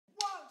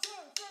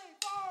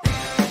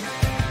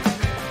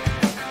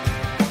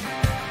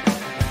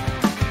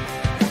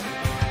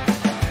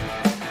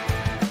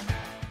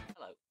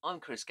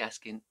Chris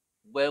Gaskin.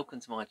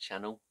 Welcome to my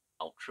channel,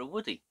 Ultra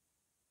Woody.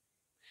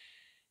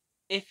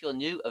 If you're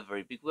new, a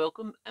very big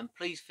welcome, and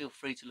please feel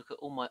free to look at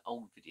all my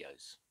old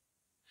videos.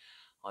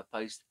 I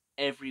post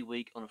every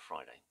week on a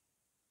Friday.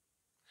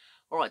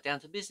 Alright, down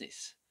to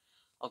business.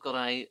 I've got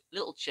a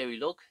little cherry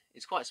log.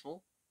 It's quite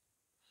small.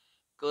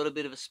 Got a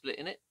bit of a split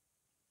in it.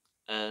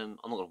 I'm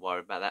not going to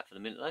worry about that for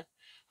the minute though.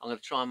 I'm going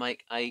to try and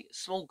make a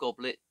small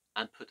goblet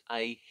and put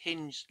a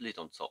hinged lid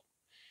on top.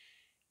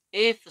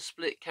 If the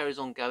split carries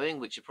on going,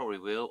 which it probably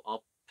will,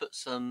 I'll put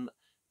some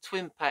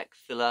twin pack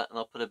filler and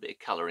I'll put a bit of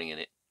colouring in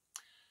it.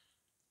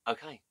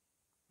 Okay,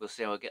 we'll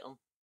see how I get on.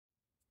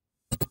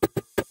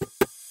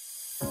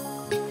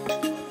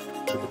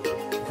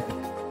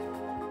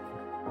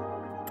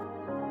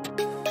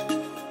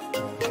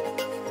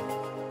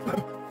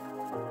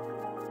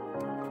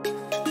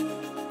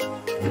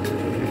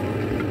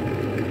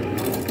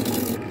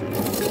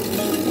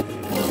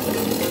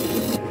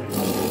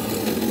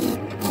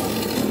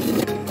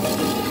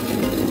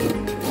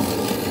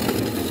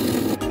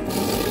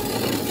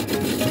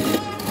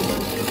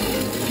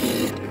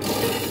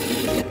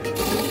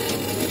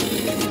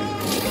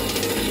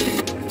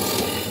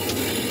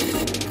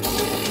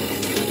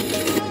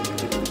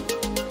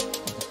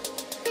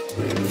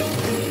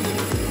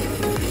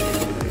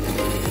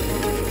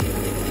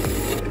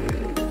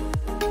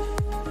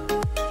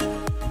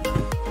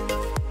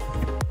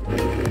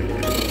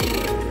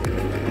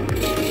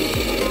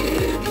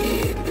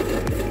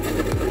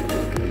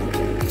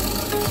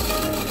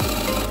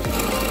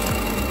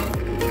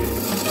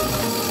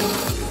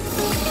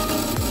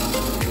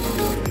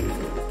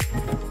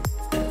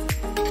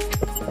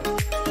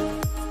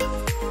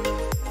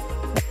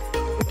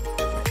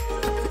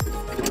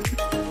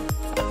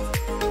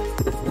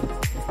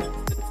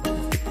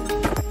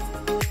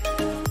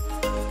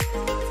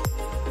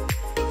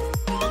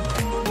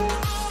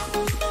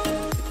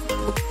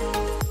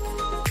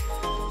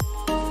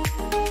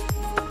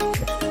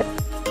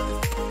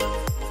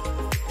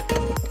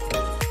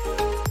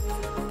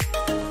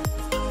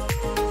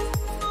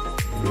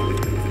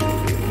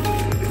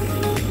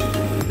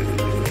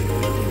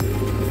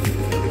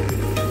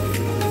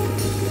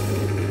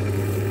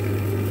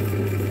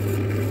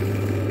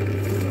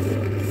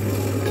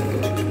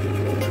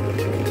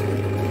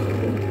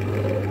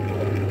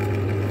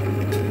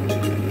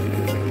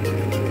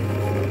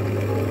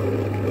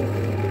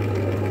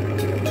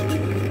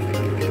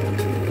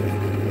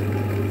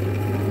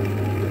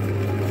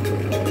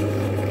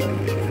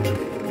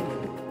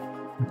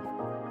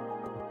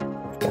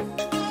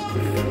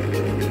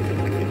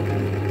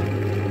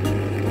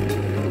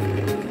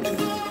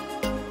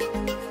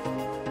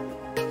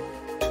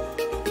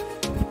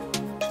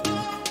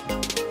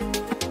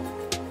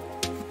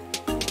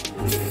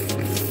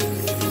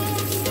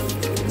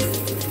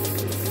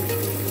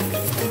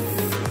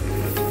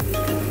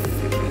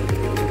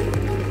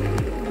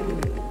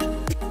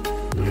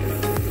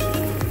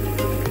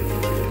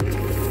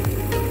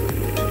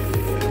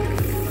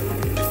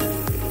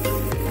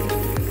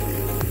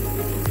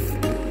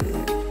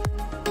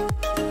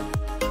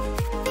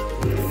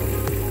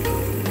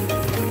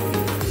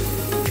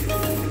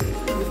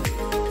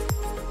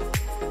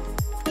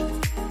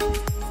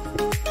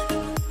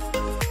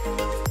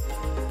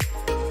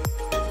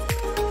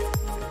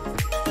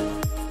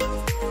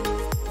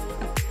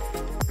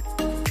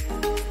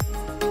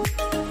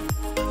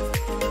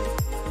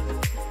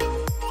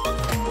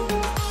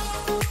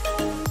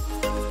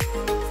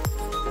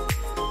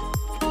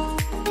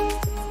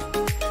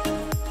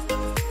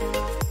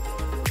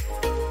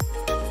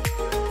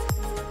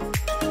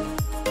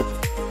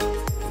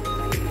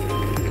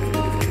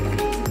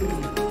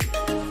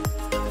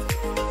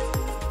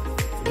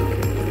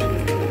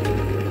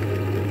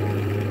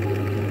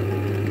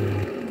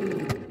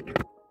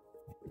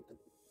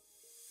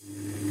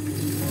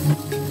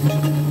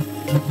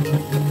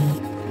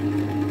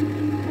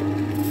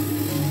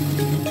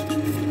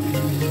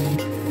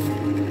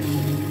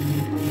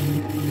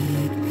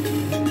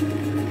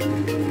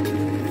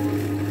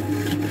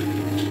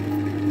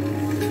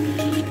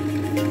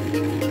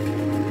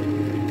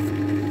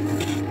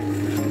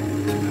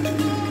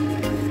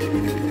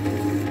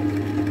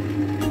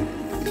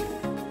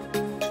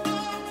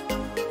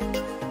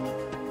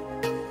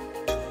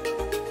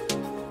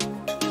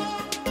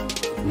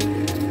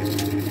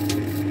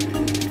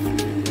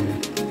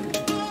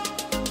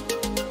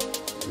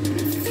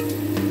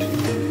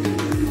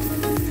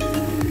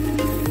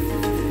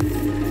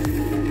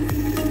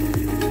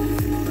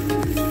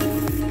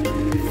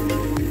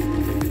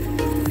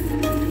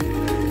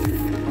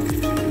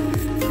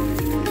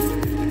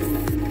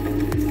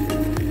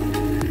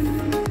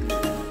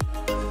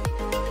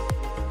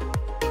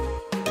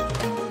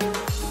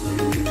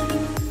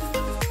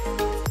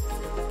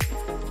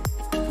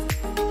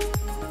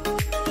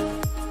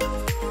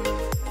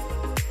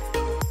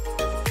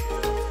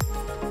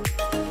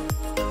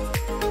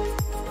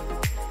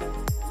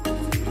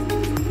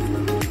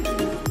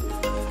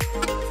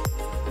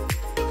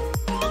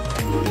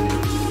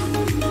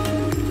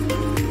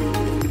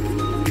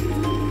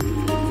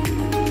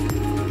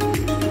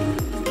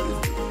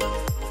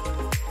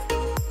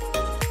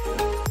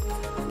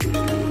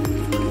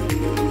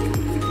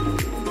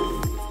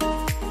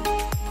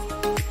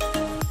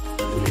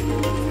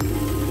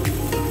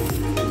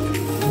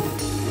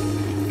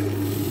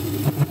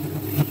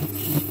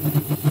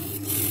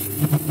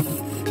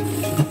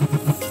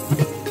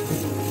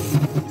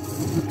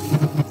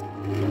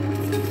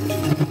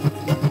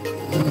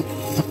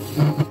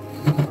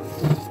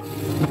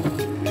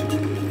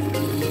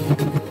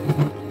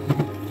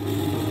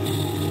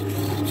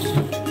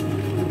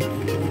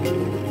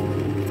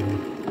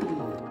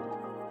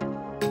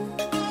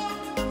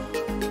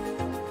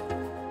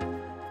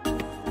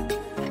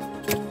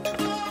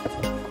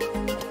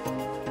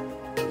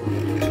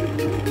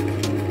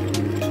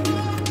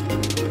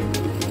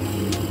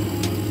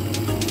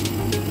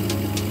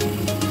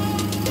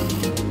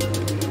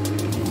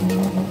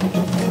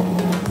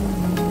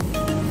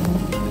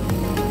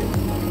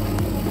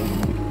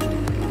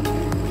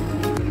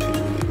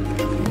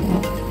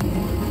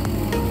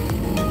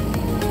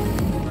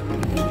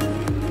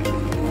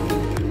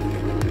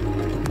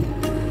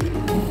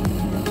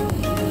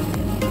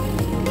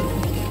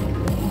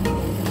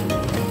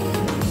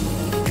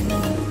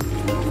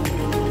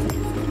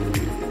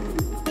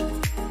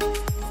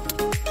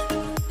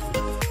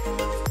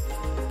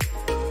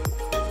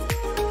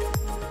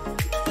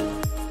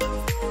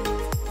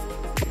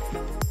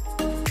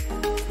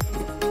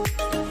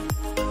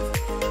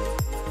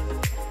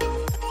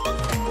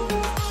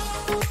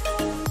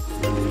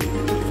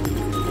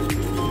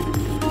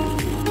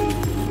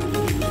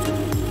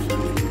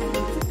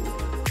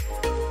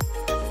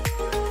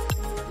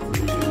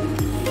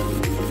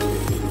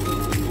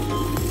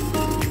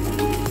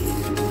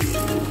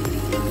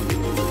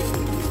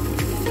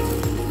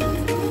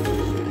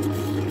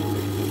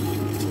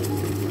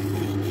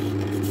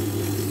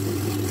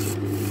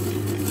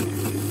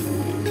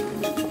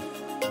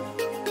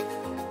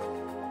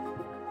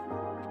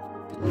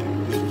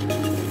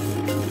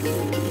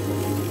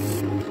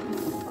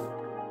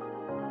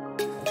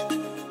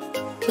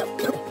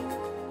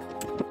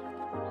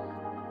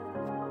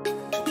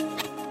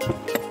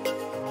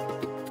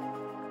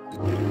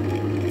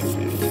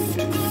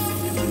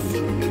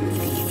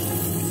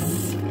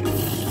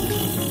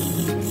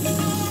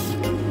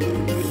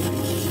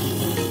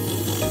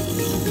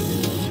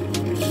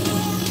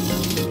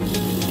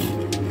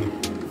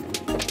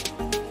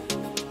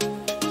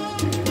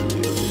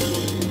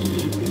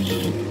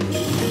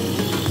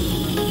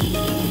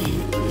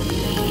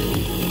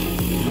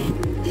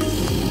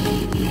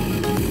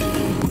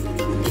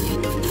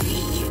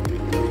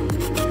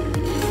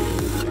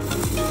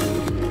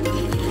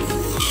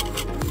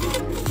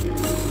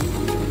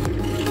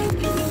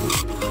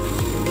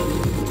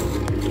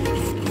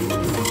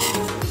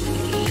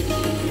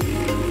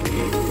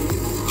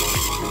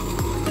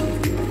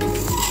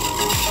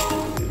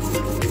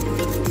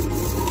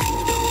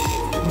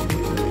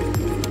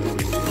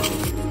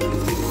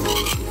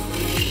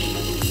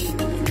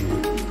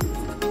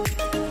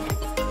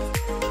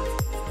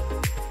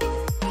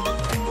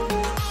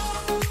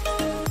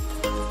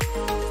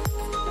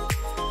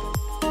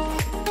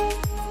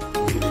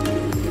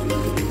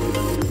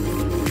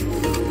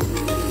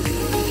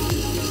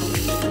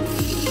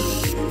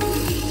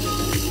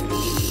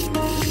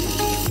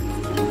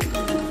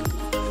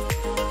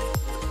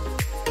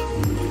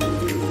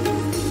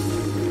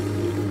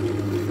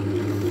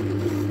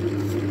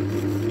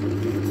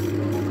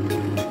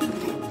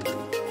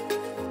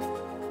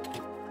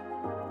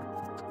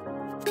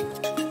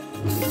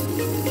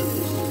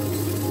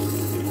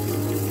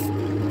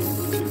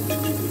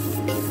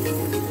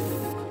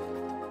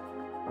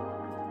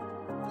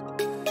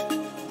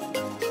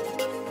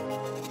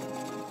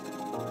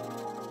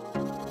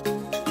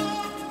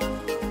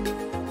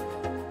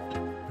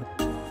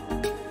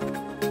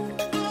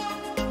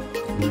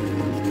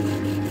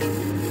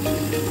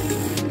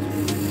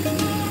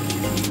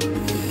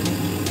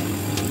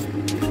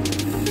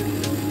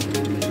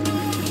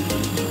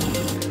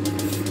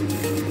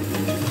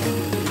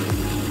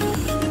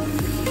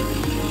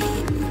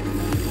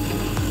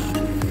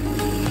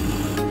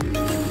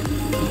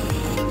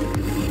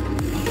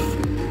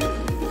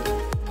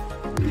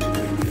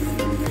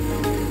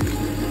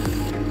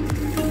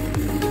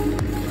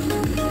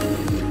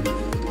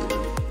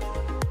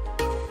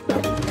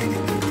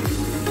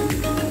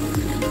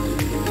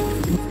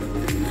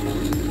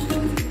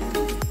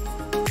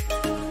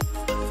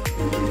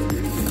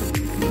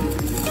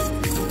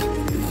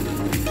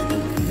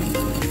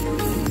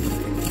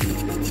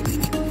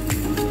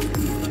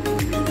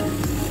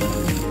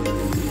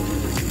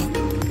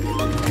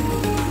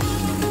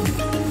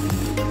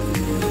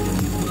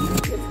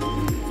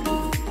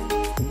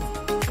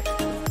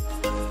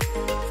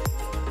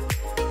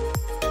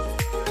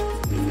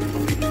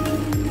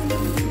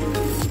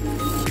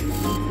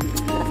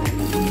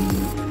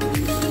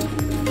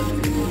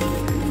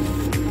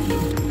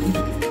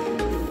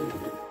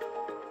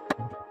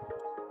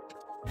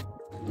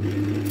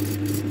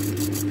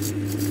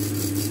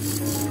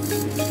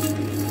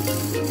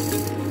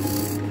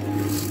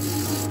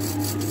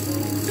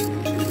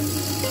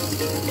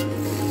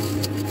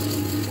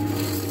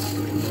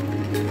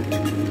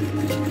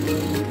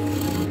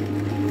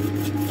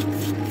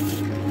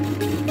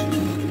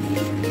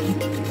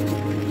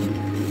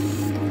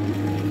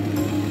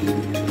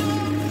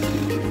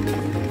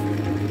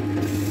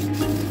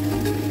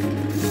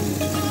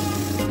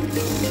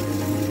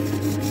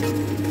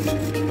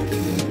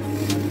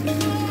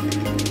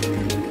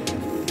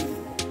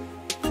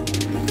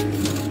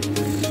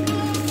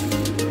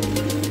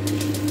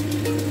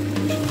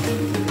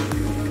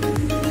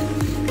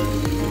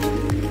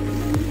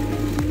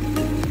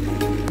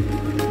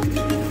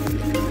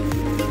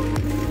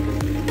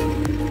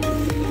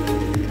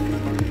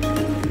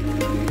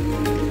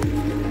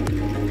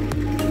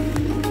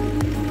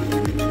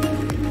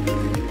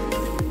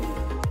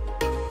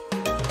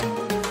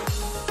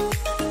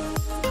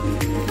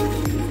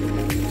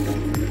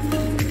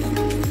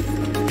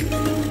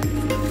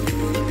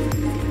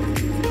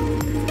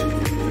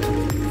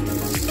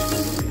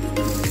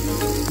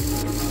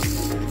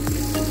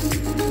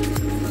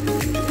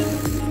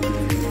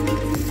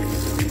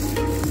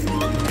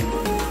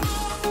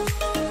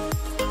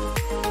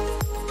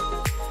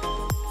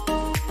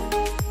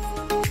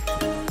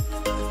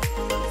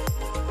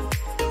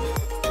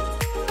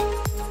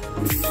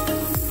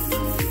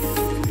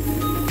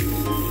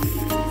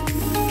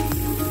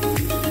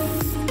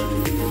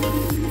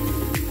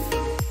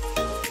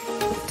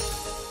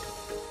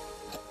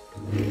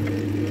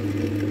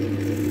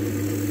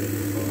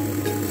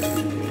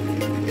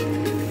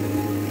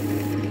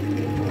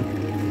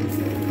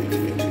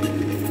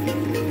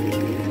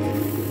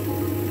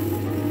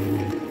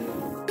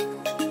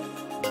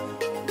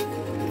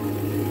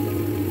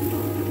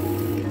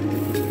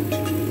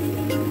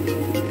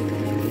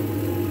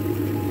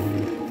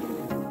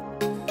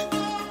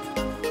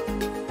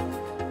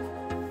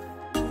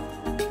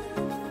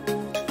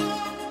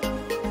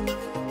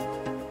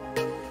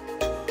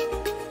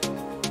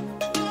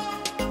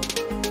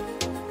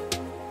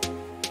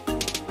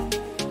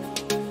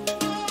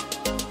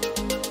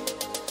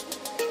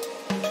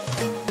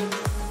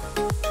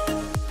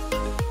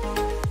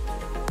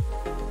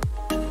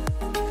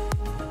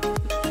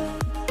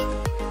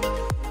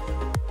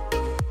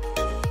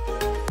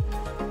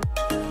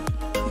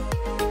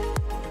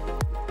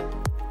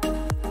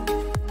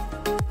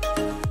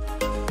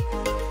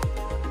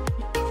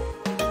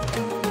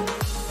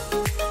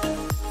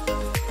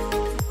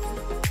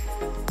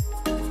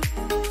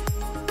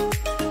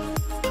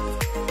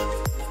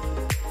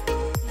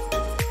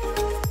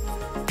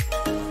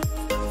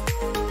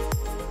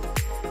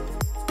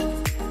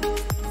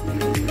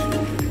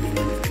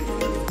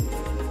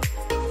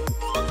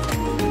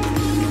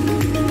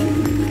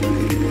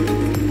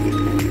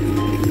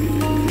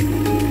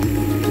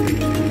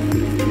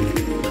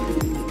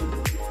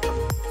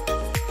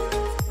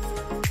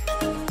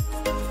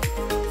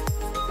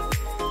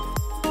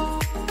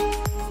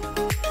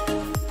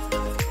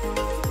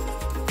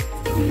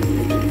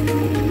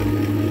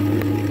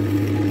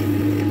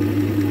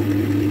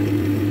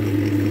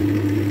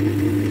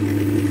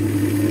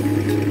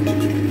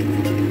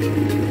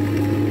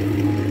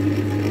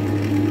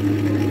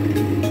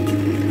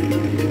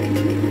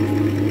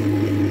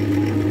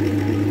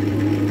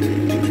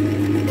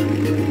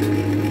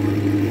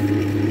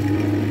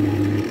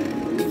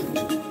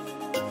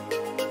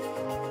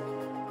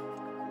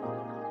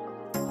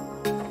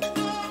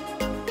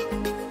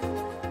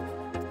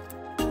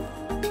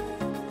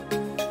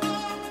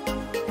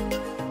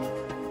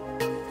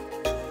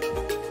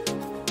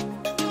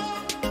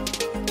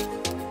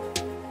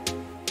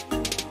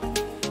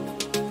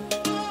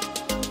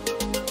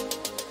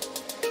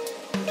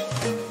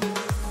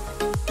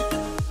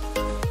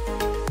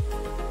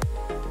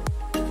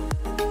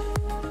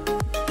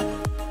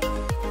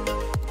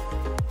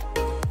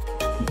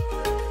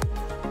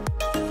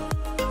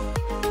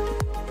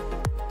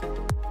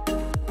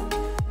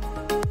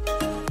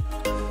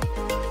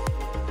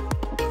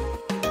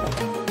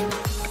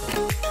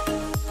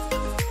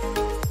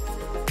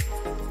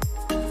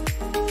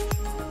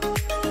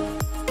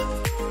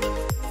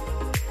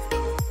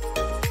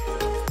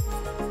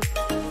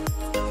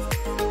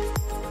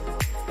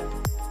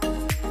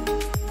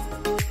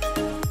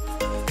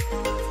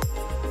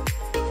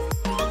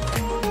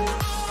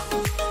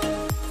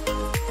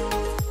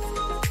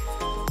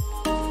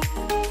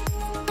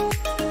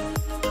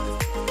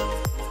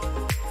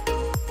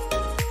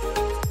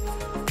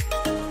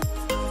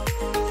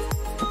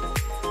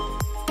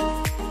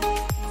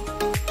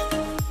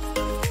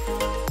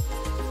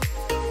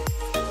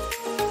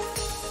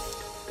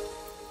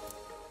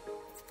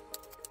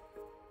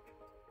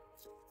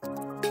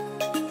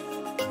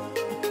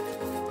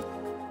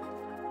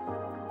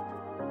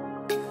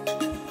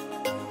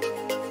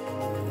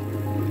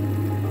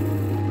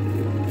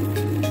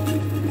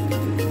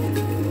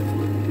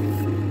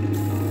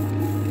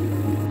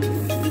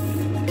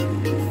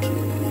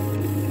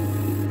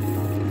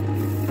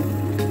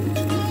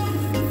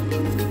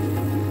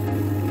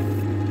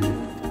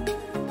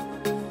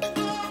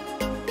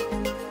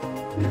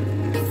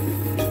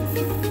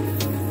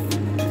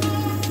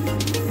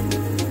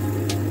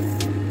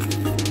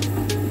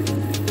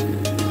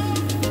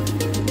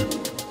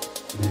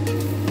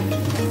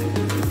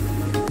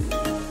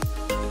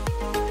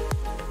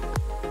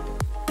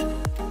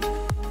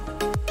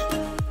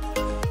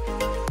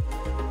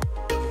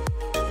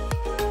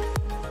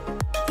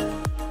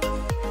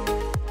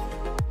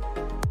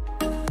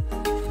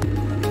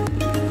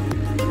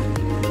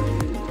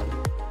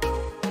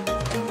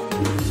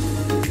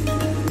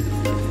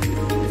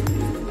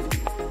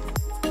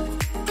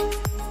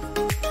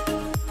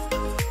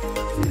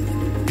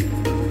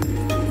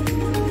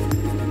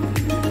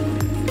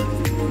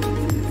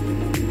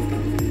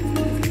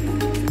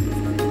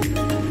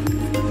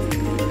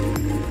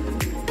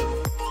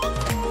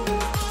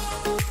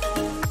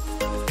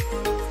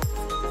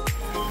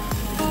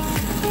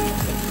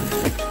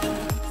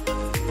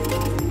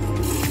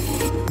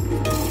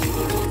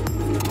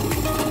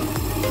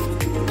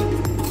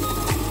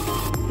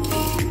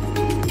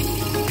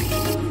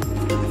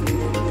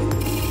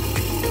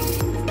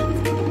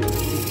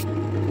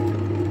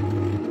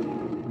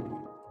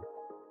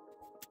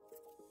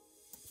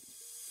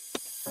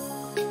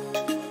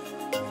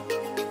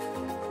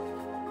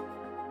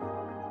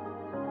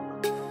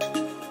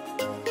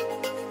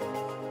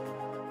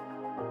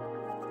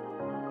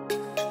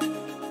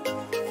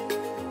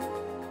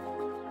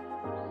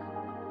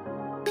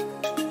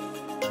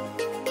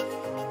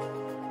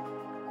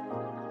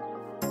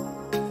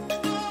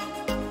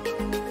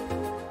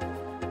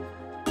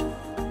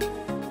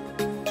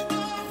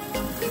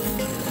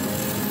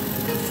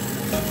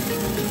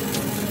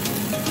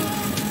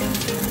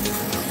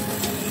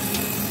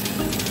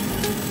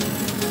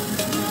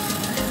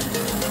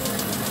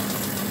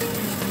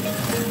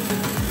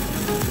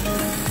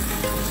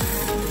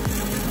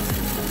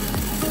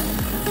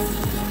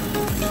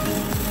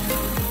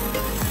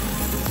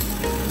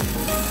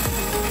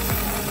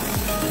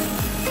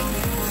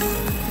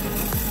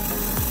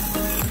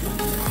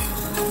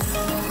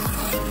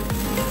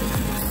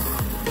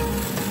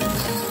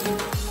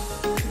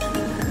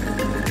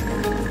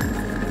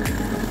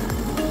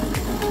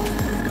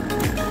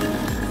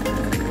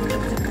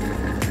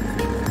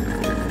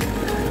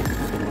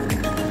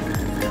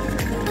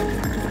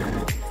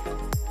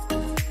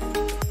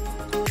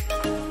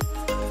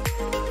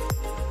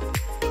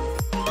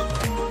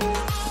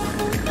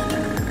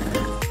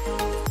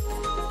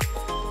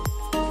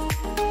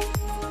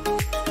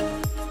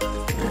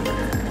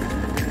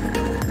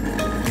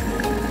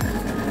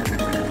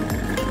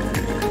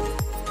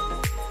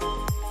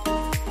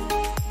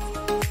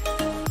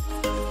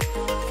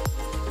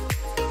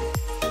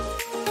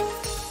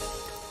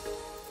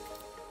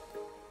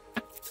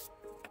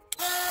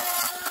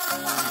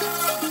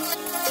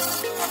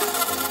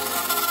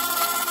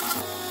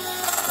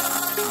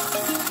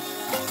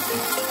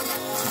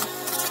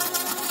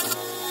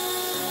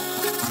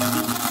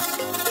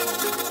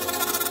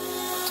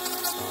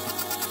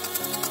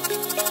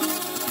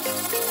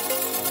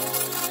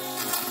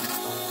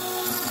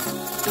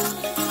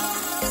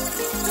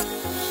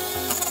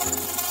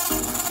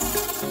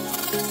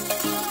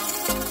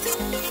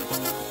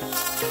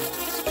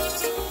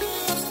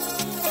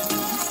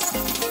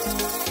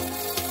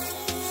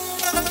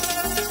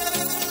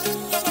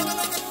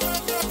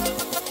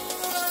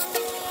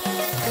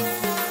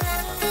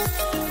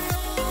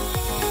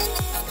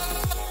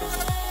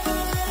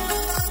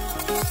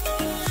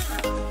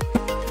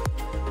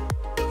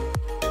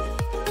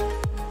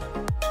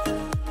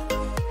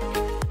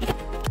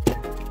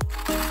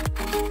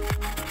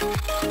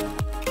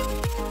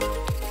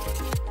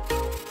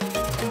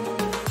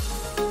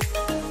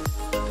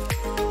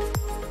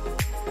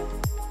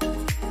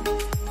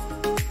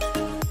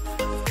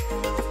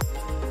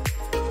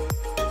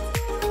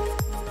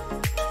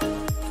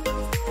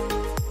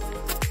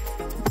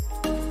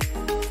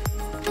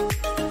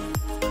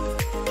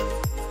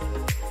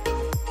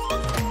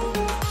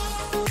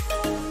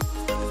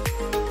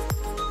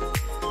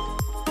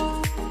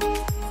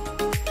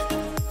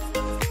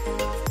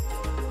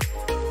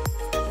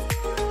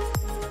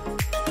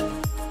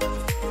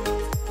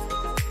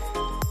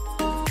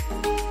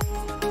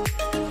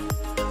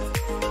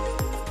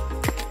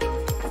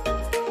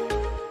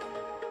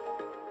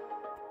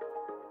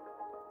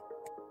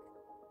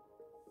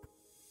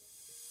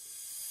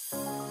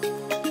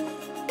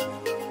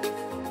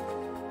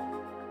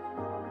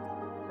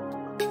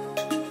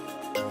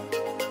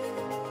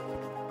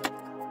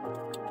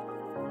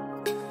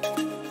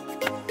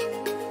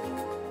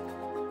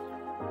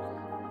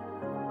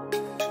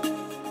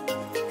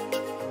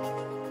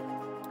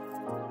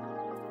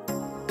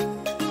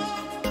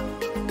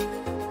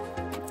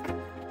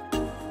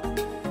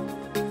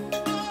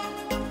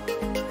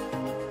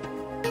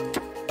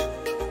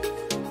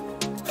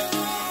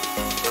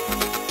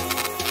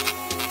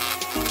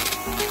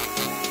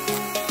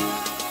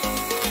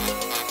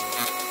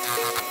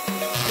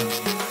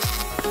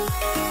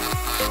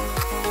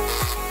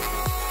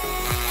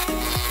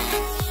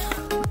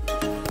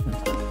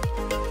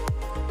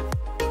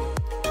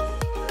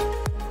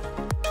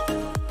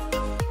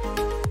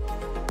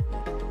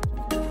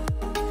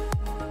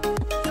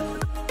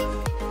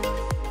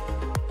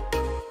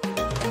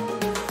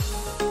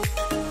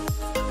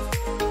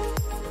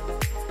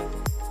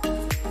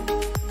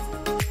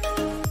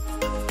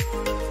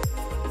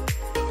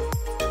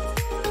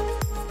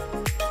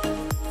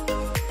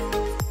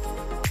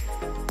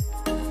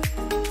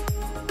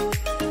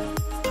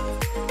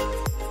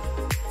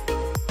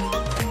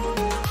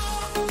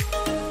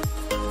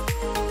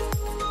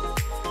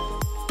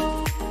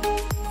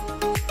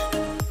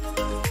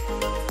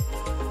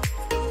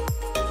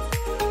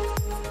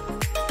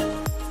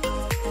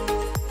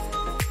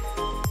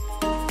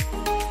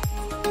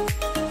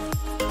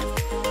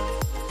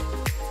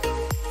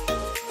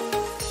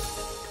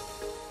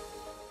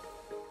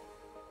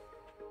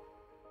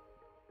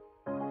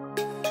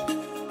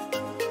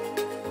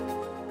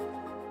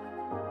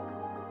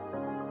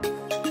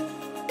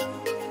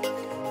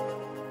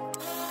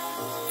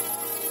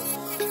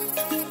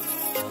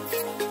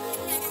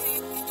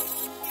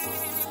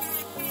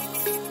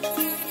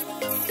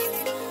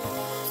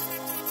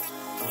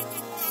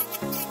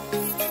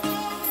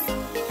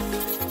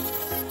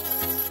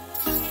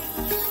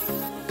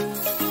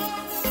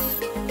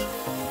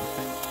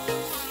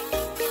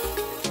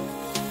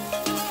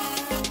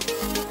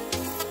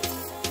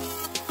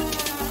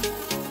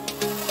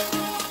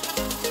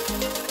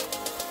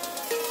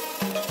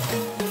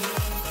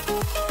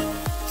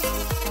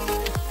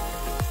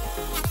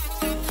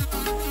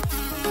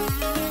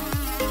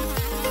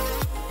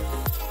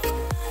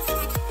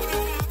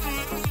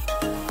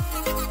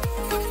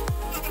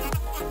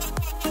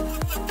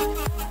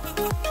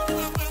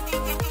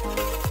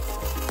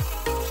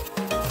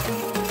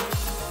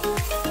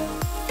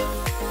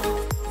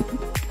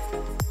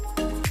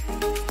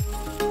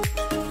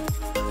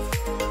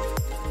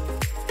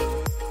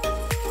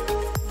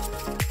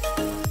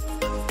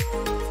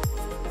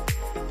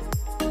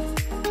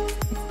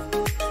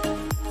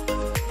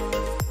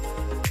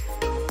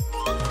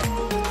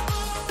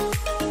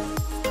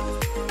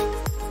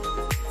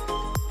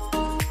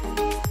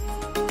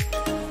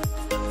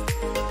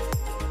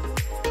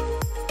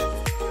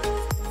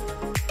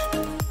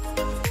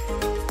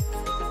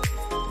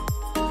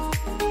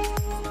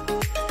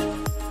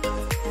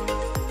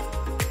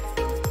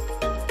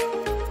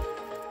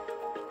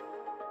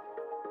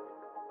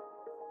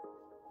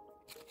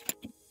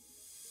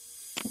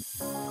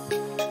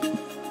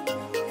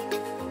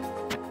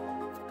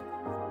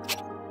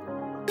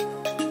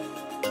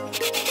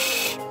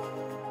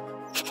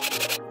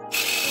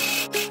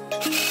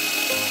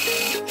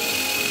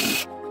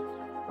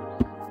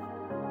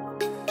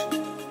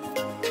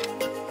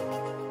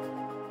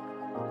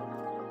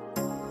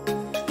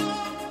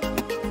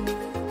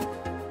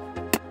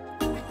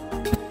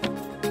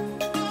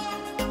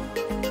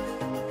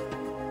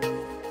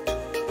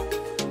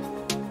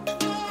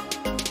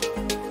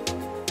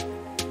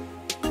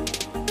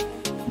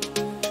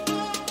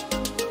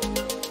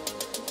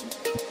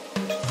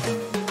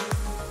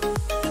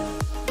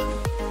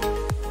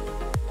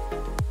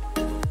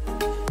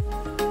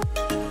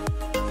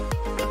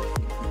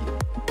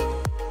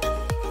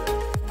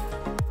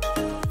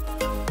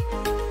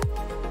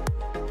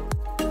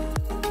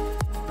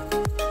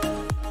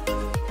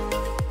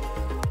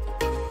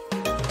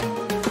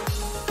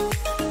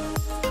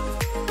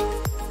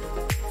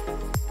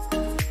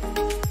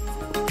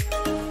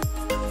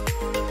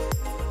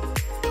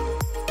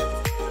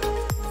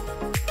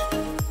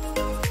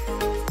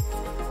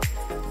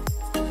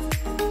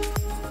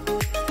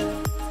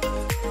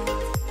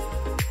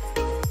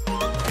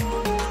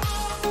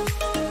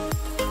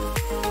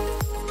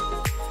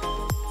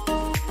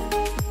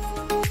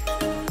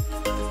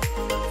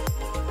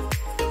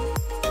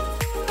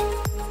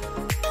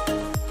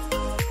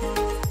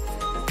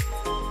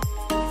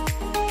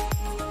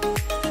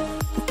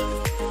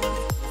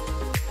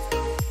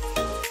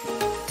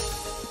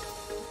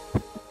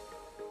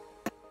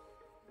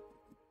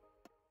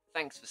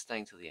 thanks for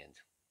staying to the end.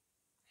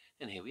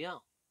 And here we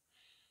are.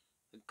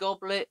 A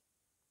goblet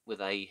with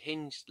a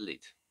hinged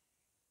lid.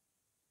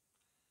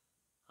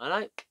 I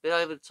know, a bit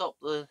over the top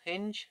of the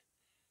hinge,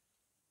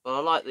 but I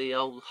like the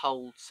old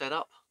hole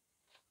setup.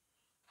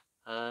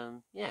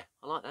 Yeah,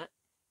 I like that.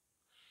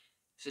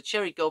 It's a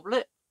cherry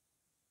goblet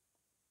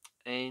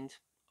and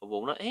a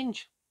walnut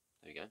hinge.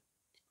 There we go.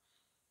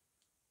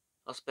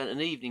 I spent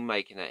an evening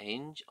making that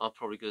hinge. I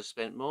probably could have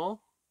spent more.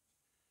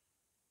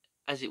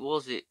 As it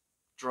was, it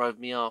drove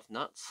me half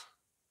nuts,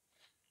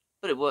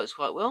 but it works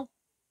quite well.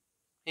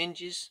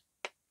 Hinges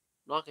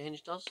like a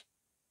hinge does.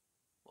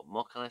 What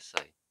more can I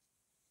say?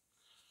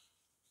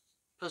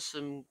 Put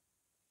some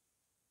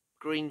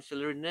green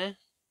filler in there.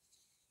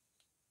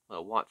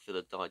 Well, white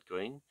filler dyed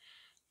green,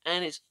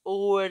 and it's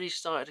already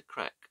started to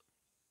crack.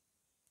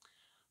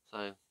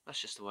 So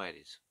that's just the way it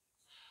is.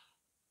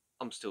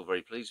 I'm still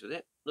very pleased with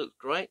it. Looks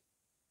great.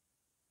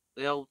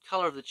 The old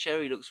colour of the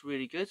cherry looks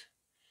really good.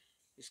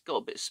 It's got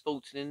a bit of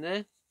sporting in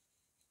there.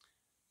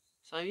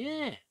 So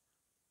yeah,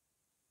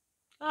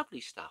 lovely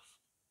stuff.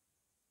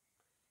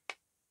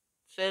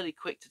 Fairly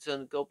quick to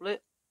turn the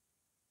goblet.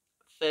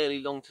 Fairly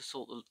long to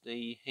sort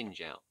the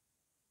hinge out.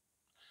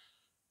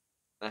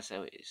 That's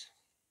how it is.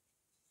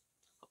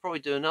 I'll probably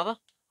do another.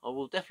 I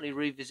will definitely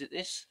revisit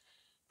this.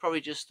 Probably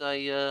just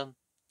a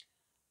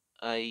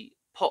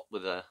pot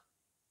with a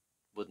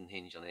wooden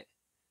hinge on it.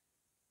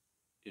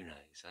 Who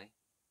knows, eh?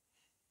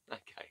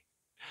 Okay.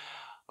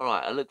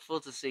 Alright, I look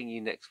forward to seeing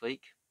you next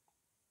week.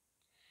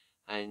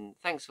 And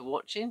thanks for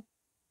watching.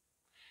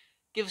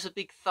 Give us a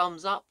big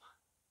thumbs up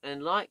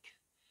and like.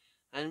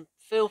 And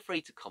feel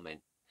free to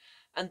comment.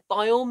 And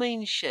by all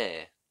means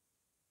share.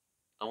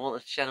 I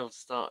want the channel to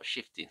start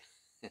shifting.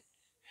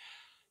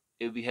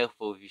 It would be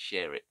helpful if you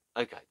share it.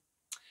 Okay.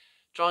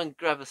 Try and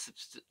grab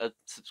a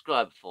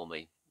subscriber for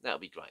me. That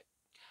would be great.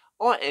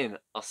 Alright then,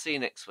 I'll see you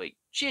next week.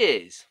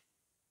 Cheers!